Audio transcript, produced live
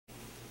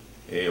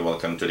Hey,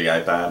 welcome to the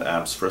iPad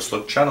Apps First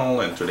Look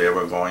channel, and today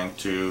we're going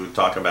to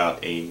talk about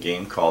a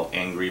game called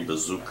Angry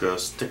Bazooka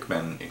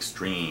Stickman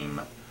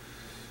Xtreme.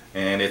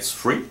 And it's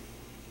free,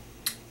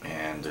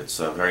 and it's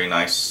a very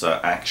nice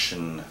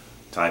action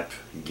type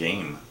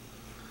game.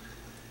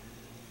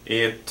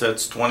 It's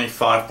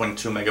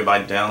 25.2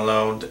 megabyte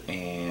download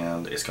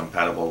and is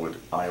compatible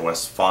with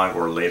iOS 5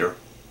 or later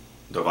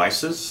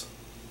devices.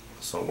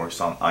 So it works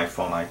on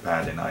iPhone,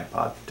 iPad and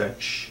iPod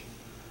Touch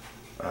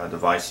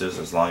devices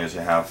as long as you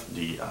have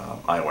the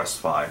iOS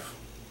 5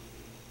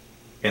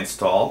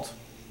 installed.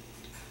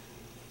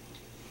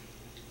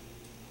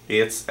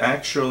 It's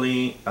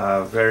actually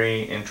a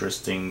very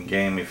interesting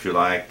game if you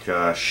like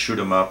shoot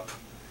 'em up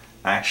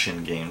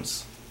action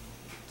games.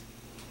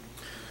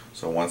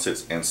 So once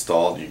it's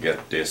installed, you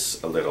get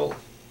this little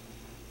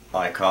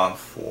icon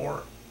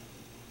for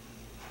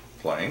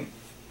playing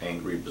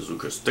Angry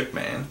Bazooka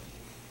Stickman.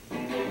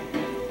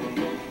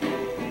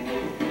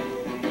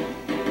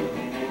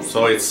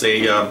 So it's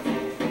a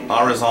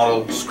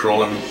horizontal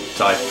scrolling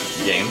type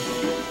game.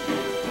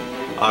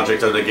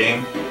 Object of the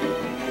game: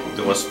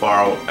 go as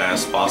far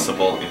as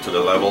possible into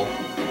the level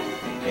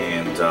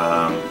and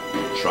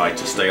try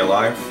to stay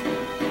alive.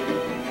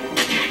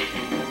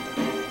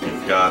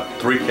 You've got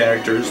 3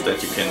 characters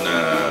that you can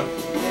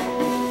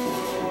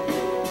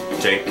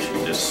take,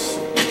 this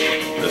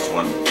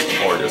one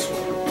or this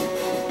one.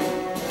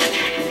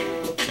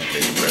 And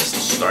then you press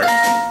start.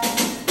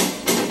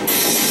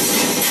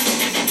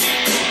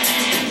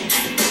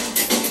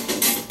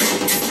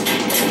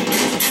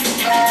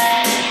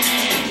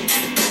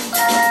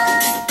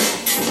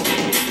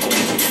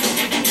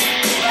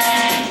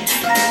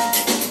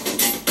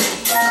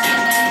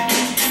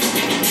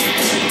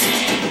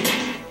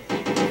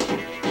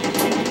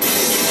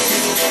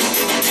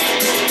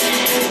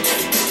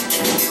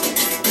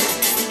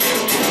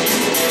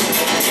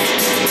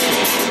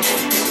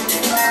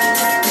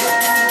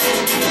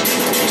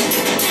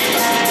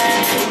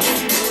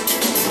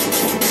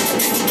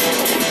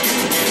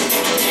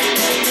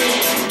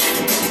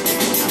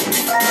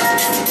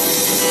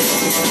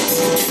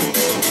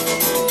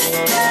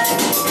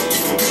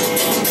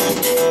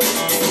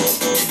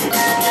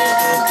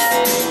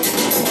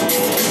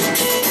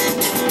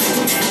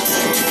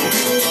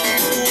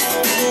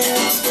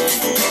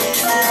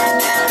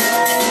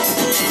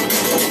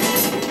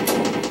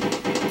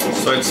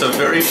 So it's a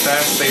very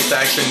fast-paced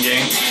action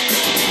game.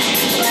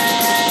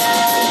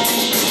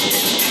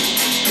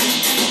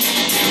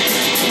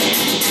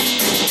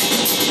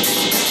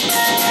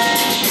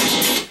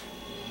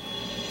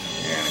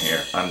 And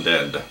here, I'm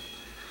dead.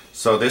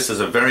 So this is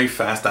a very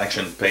fast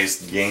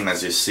action-paced game,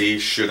 as you see.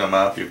 Shoot 'em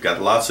up. You've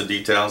got lots of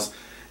details.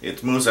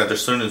 It moves at a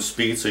certain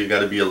speed, so you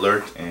got to be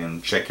alert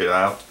and check it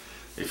out.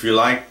 If you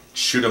like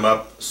shoot 'em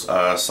up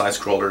side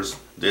scrollers,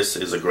 this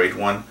is a great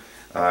one.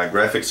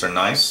 Graphics are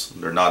nice.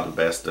 They're not the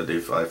best that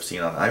I've seen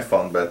on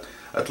iPhone, but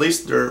at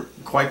least they're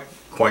quite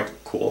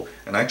cool.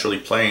 And actually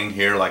playing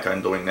here like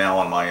I'm doing now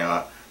on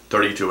my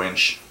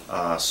 32-inch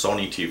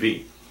Sony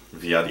TV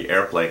via the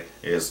AirPlay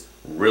is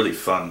really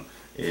fun.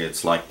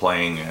 It's like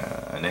playing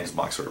an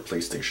Xbox or a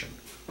PlayStation.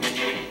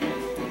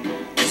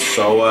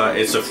 So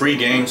it's a free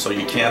game, so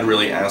you can't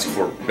really ask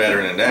for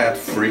better than that.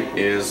 Free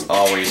is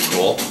always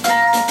cool.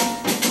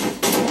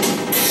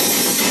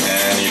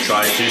 And you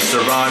try to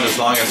survive as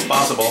long as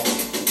possible.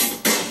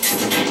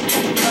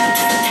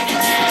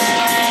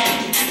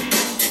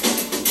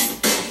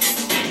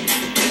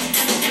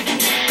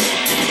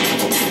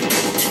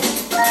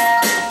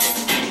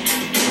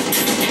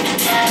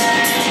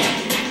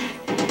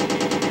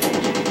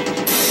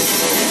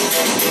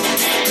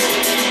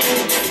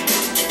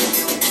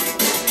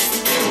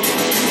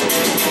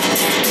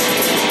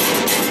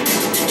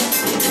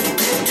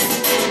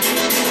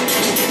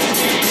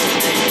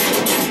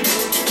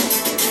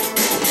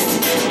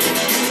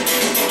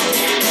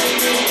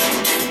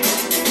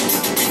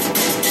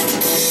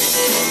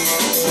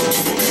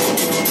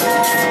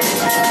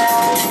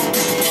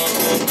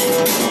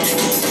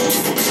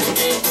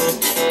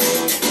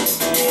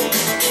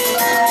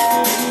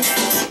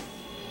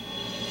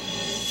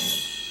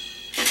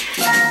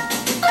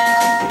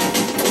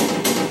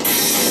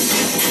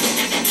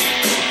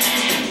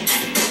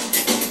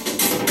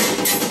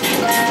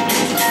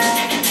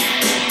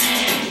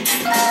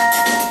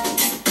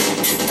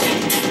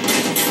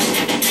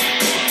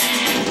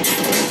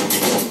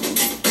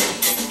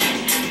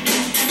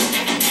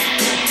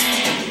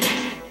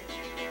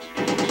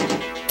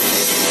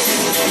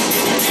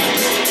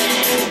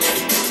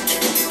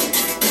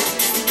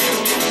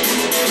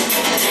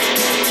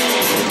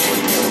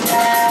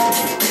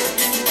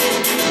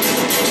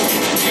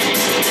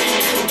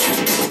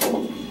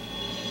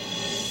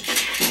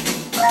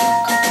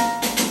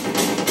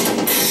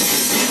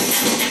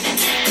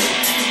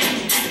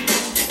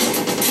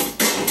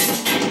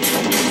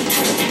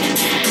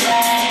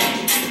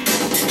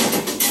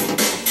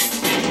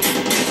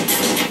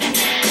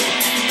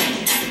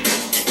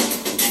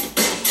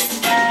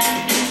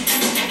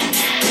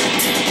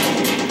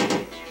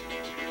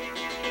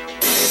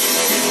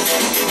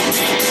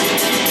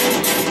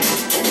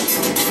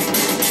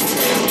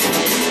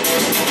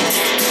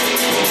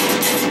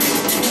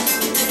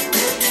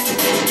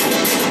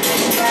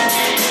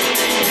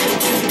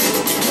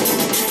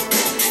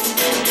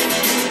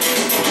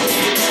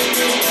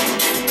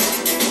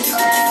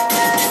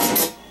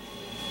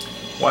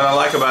 What I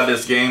like about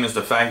this game is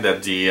the fact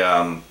that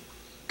the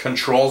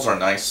controls are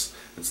nice.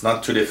 It's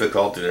not too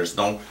difficult. There's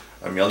no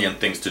a million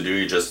things to do.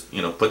 You just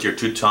put your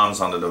 2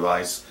 thumbs on the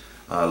device.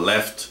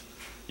 Left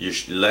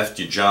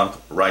you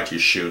jump, right you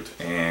shoot,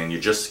 and you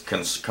just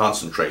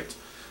concentrate.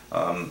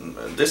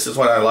 This is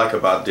what I like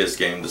about this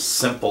game, the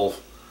simple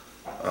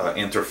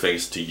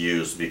interface to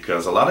use,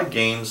 because a lot of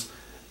games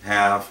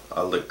have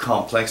a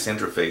complex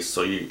interface,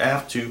 so you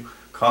have to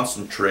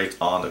concentrate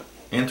on the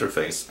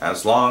interface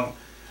as long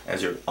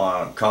as you're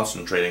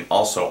concentrating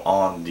also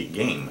on the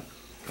game.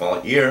 Well,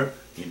 here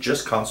you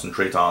just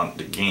concentrate on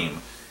the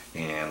game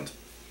and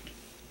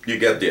you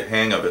get the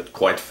hang of it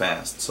quite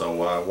fast. So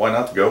why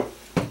not go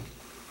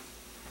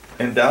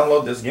and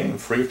download this game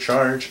free of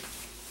charge.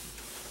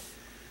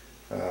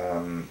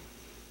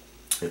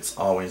 It's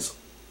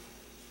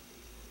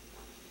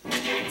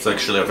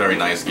actually a very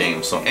nice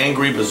game. So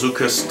Angry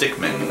Bazooka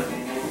Stickman,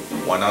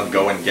 why not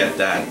go and get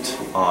that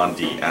on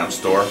the App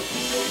Store.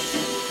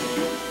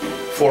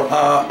 For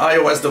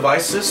iOS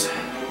devices,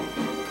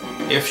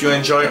 if you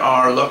enjoy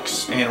our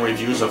looks and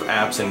reviews of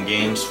apps and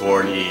games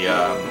for the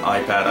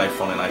iPad,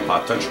 iPhone and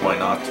iPod Touch, why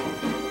not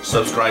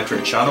subscribe to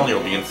our channel?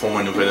 You'll be informed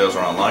when new videos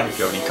are online. If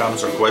you have any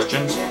comments or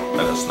questions,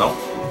 let us know.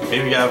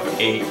 Maybe you have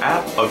an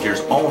app of your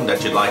own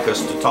that you'd like us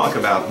to talk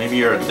about. Maybe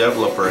you're a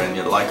developer and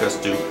you'd like us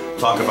to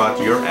talk about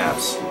your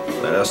apps.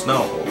 Let us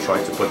know. We'll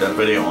try to put that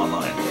video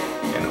online.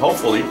 And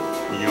hopefully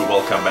you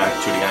will come back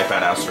to the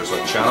iPad App Store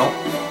channel.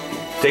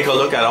 Take a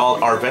look at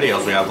all our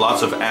videos. We have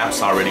lots of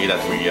apps already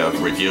that we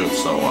have reviewed,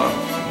 so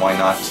why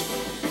not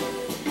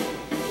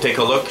take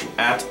a look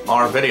at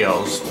our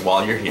videos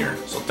while you're here.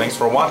 So thanks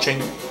for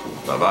watching.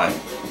 Bye-bye.